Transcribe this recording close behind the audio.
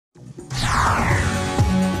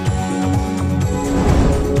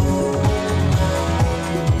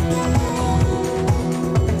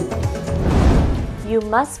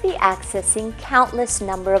must be accessing countless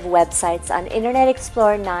number of websites on Internet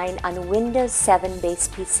Explorer 9 on Windows 7 base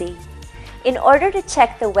PC. In order to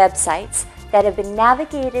check the websites that have been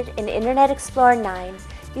navigated in Internet Explorer 9,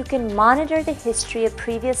 you can monitor the history of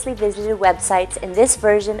previously visited websites in this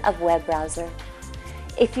version of web browser.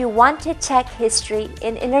 If you want to check history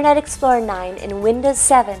in Internet Explorer 9 in Windows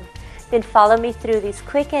 7, then follow me through these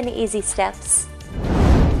quick and easy steps.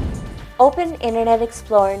 Open Internet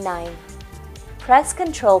Explorer 9. Press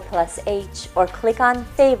Ctrl+H or click on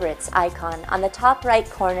Favorites icon on the top right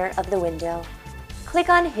corner of the window. Click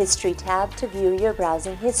on History tab to view your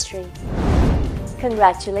browsing history.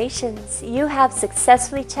 Congratulations! You have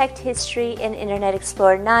successfully checked history in Internet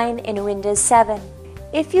Explorer 9 in Windows 7.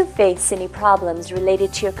 If you face any problems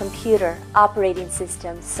related to your computer, operating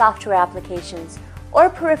system, software applications, or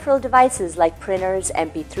peripheral devices like printers,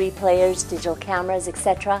 MP3 players, digital cameras,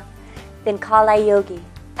 etc., then call iYogi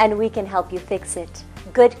and we can help you fix it.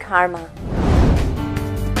 Good karma!